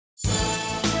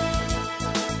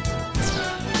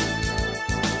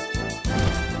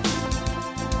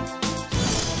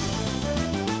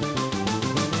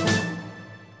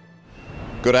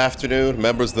Good afternoon,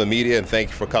 members of the media, and thank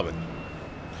you for coming.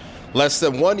 Less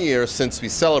than 1 year since we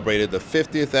celebrated the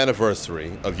 50th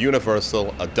anniversary of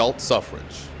universal adult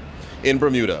suffrage in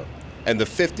Bermuda and the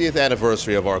 50th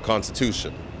anniversary of our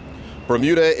Constitution,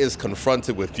 Bermuda is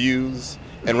confronted with views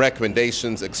and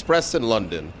recommendations expressed in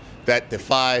London that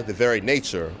defy the very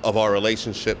nature of our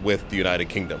relationship with the United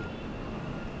Kingdom.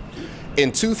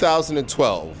 In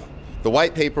 2012, the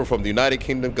white paper from the United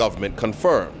Kingdom government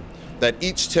confirmed that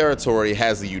each territory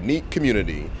has a unique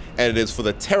community, and it is for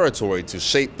the territory to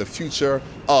shape the future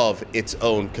of its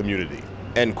own community,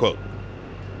 end quote.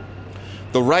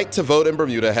 The right to vote in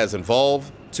Bermuda has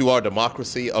evolved to our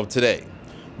democracy of today,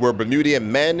 where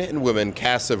Bermudian men and women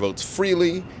cast their votes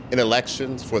freely in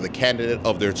elections for the candidate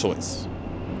of their choice.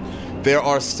 There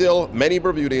are still many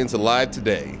Bermudians alive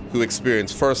today who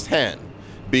experience firsthand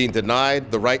being denied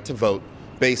the right to vote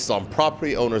based on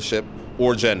property ownership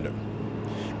or gender.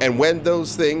 And when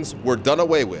those things were done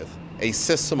away with, a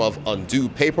system of undue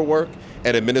paperwork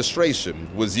and administration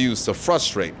was used to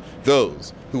frustrate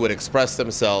those who would express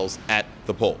themselves at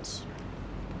the polls.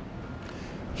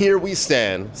 Here we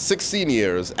stand 16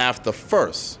 years after the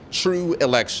first true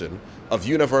election of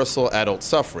universal adult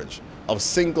suffrage of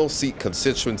single-seat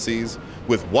constituencies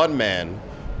with one man,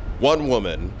 one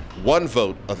woman, one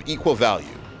vote of equal value,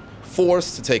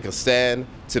 forced to take a stand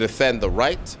to defend the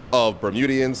right of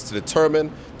Bermudians to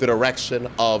determine the direction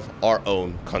of our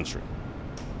own country.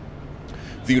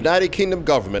 The United Kingdom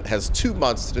government has 2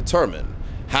 months to determine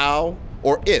how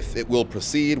or if it will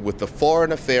proceed with the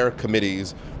Foreign Affairs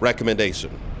Committee's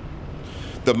recommendation.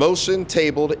 The motion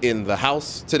tabled in the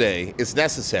House today is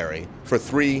necessary for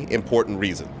 3 important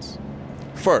reasons.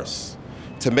 First,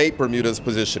 to make Bermuda's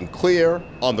position clear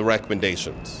on the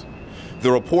recommendations.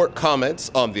 The report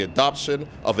comments on the adoption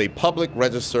of a public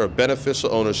register of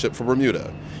beneficial ownership for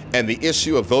Bermuda and the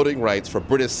issue of voting rights for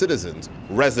British citizens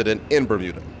resident in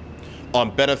Bermuda. On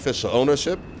beneficial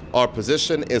ownership, our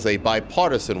position is a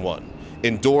bipartisan one,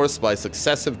 endorsed by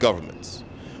successive governments.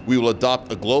 We will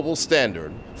adopt a global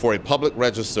standard for a public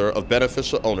register of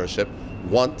beneficial ownership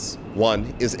once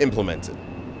one is implemented.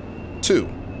 2,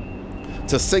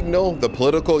 to signal the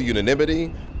political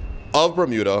unanimity of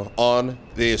Bermuda on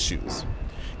the issues.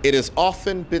 It has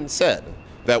often been said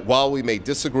that while we may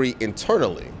disagree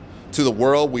internally, to the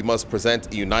world we must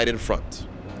present a united front.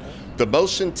 The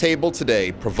motion tabled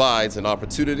today provides an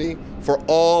opportunity for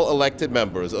all elected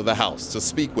members of the House to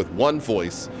speak with one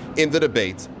voice in the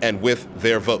debate and with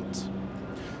their vote.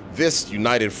 This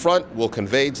united front will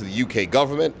convey to the UK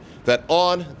government that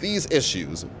on these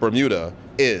issues, Bermuda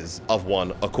is of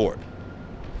one accord.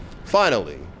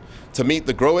 Finally, to meet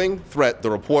the growing threat the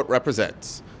report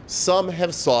represents, some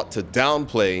have sought to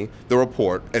downplay the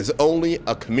report as only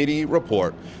a committee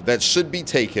report that should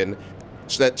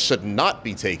not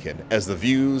be taken as the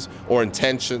views or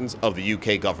intentions of the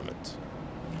UK government.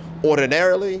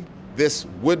 Ordinarily, this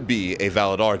would be a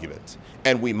valid argument,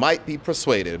 and we might be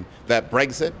persuaded that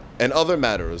Brexit and other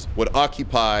matters would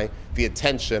occupy the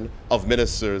attention of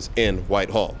ministers in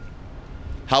Whitehall.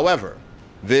 However,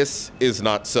 this is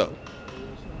not so.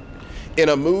 In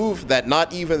a move that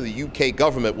not even the UK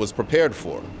government was prepared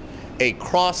for, a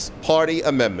cross-party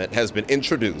amendment has been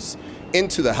introduced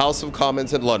into the House of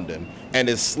Commons in London and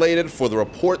is slated for the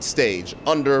report stage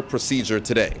under procedure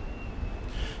today.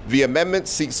 The amendment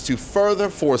seeks to further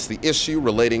force the issue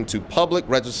relating to public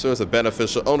registers of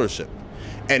beneficial ownership,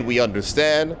 and we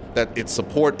understand that its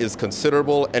support is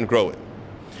considerable and growing.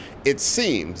 It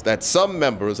seems that some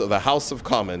members of the House of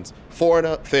Commons Foreign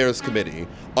Affairs Committee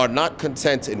are not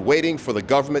content in waiting for the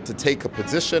government to take a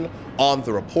position on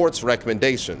the report's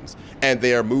recommendations, and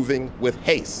they are moving with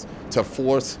haste to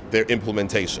force their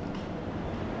implementation.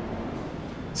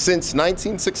 Since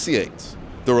 1968,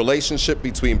 the relationship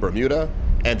between Bermuda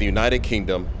and the United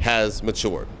Kingdom has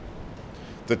matured.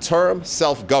 The term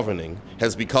self-governing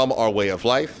has become our way of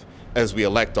life as we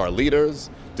elect our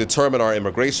leaders, determine our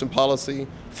immigration policy,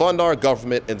 fund our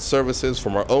government and services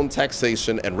from our own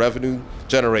taxation and revenue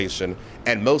generation,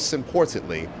 and most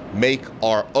importantly, make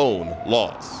our own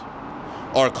laws.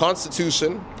 Our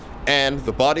Constitution and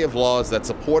the body of laws that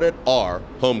support it are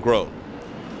homegrown.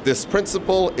 This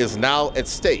principle is now at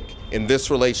stake in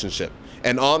this relationship,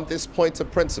 and on this point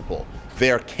of principle,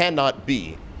 there cannot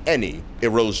be any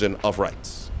erosion of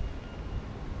rights.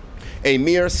 A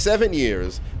mere 7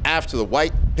 years after the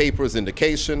White Paper's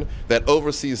indication that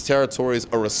overseas territories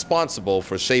are responsible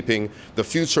for shaping the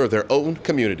future of their own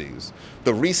communities,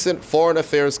 the recent Foreign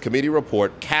Affairs Committee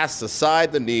report casts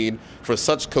aside the need for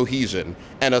such cohesion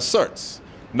and asserts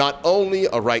not only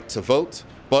a right to vote,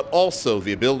 but also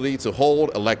the ability to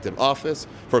hold elective office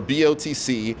for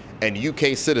BOTC and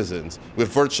UK citizens with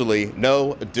virtually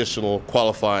no additional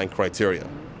qualifying criteria.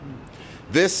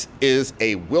 This is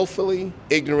a willfully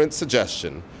ignorant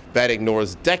suggestion that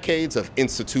ignores decades of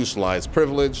institutionalized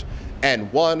privilege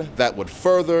and one that would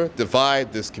further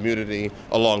divide this community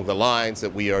along the lines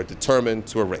that we are determined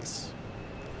to erase.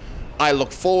 I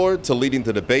look forward to leading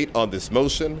the debate on this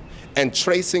motion and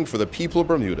tracing for the people of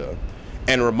Bermuda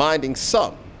and reminding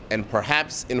some and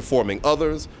perhaps informing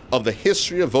others of the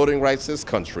history of voting rights in this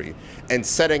country and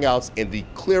setting out in the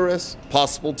clearest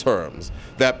possible terms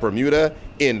that Bermuda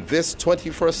in this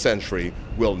 21st century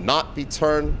will not be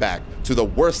turned back to the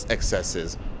worst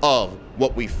excesses of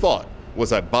what we thought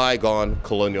was a bygone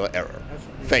colonial era.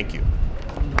 Thank you.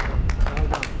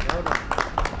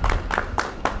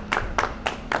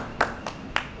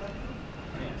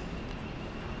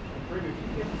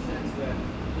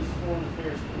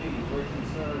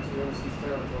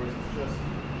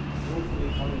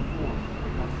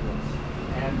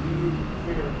 And do you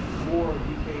fear more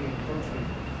UK encroachment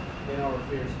in our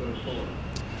affairs going forward?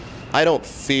 I don't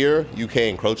fear UK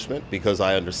encroachment because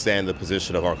I understand the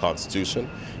position of our Constitution,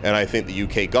 and I think the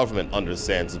UK government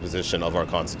understands the position of our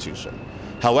Constitution.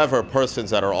 However, persons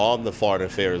that are on the Foreign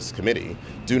Affairs Committee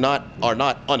are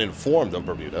not uninformed of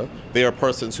Bermuda. They are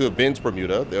persons who have been to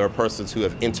Bermuda. They are persons who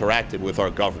have interacted with our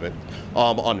government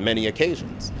on many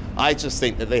occasions. I just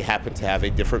think that they happen to have a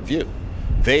different view.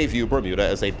 They view Bermuda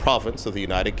as a province of the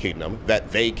United Kingdom that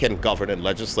they can govern and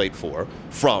legislate for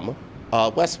from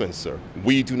Westminster.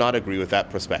 We do not agree with that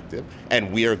perspective,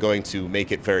 and we are going to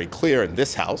make it very clear in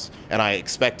this House, and I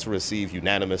expect to receive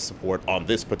unanimous support on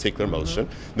this particular motion,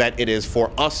 that it is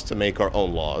for us to make our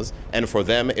own laws, and for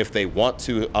them, if they want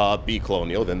to be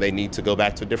colonial, then they need to go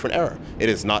back to a different era. It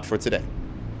is not for today.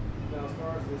 Now, as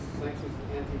far as this sanctions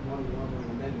anti-money laundering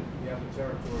amendment, we have the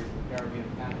territories of the Caribbean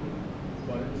and Panama,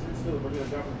 but is it still a Bermuda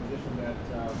government position that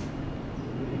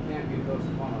it can't be imposed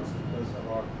upon us because of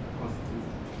our Constitution?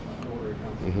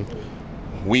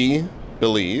 We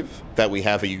believe that we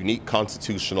have a unique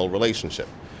constitutional relationship.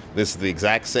 This is the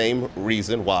exact same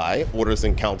reason why orders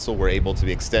in council were able to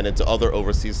be extended to other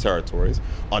overseas territories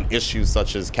on issues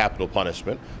such as capital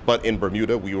punishment, but in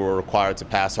Bermuda we were required to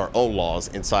pass our own laws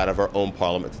inside of our own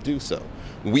parliament to do so.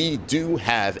 We do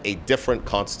have a different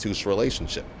constitutional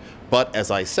relationship, but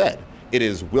as I said, it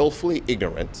is willfully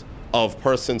ignorant of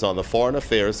persons on the Foreign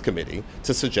Affairs Committee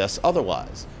to suggest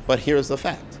otherwise. But here's the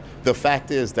fact. The fact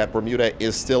is that Bermuda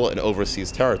is still an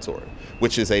overseas territory,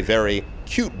 which is a very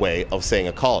cute way of saying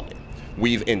a colony.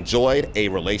 We've enjoyed a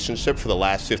relationship for the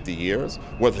last 50 years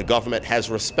where the government has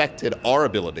respected our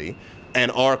ability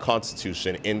and our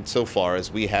Constitution insofar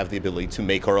as we have the ability to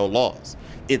make our own laws.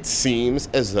 It seems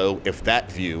as though if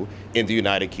that view in the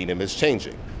United Kingdom is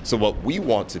changing. So what we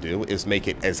want to do is make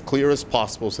it as clear as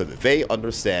possible so that they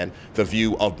understand the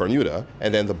view of Bermuda,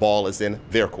 and then the ball is in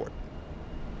their court.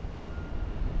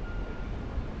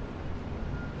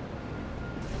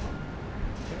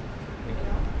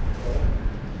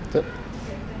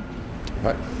 All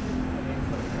right.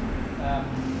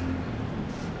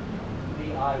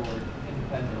 The I word,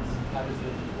 independence, how does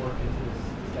it work into this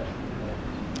discussion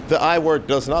today? The I word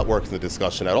does not work in the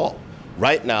discussion at all.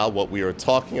 Right now, what we are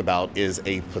talking about is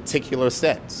a particular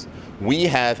stance. We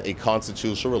have a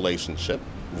constitutional relationship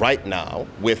right now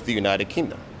with the United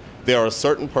Kingdom. There are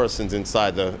certain persons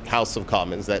inside the House of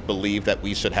Commons that believe that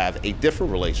we should have a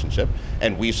different relationship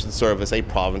and we should serve as a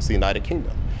province of the United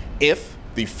Kingdom. If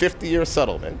the 50-year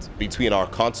settlement between our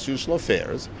constitutional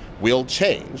affairs will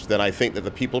change, then I think that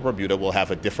the people of Bermuda will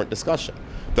have a different discussion.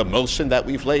 The motion that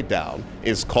we've laid down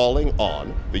is calling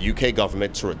on the UK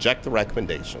government to reject the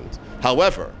recommendations.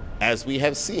 However, as we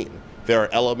have seen, there are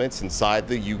elements inside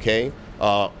the UK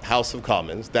House of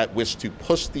Commons that wish to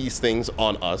push these things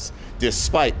on us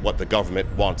despite what the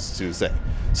government wants to say.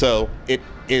 So it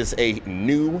is a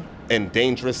new and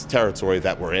dangerous territory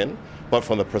that we're in. But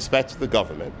from the perspective of the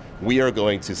government, we are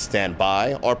going to stand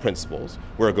by our principles.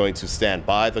 We're going to stand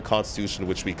by the Constitution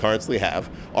which we currently have,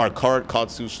 our current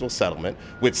constitutional settlement,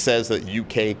 which says that the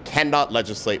UK cannot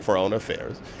legislate for our own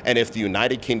affairs. And if the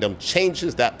United Kingdom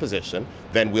changes that position,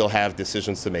 then we'll have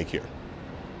decisions to make here.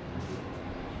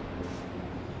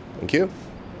 Thank you.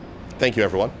 Thank you,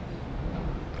 everyone.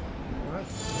 All right.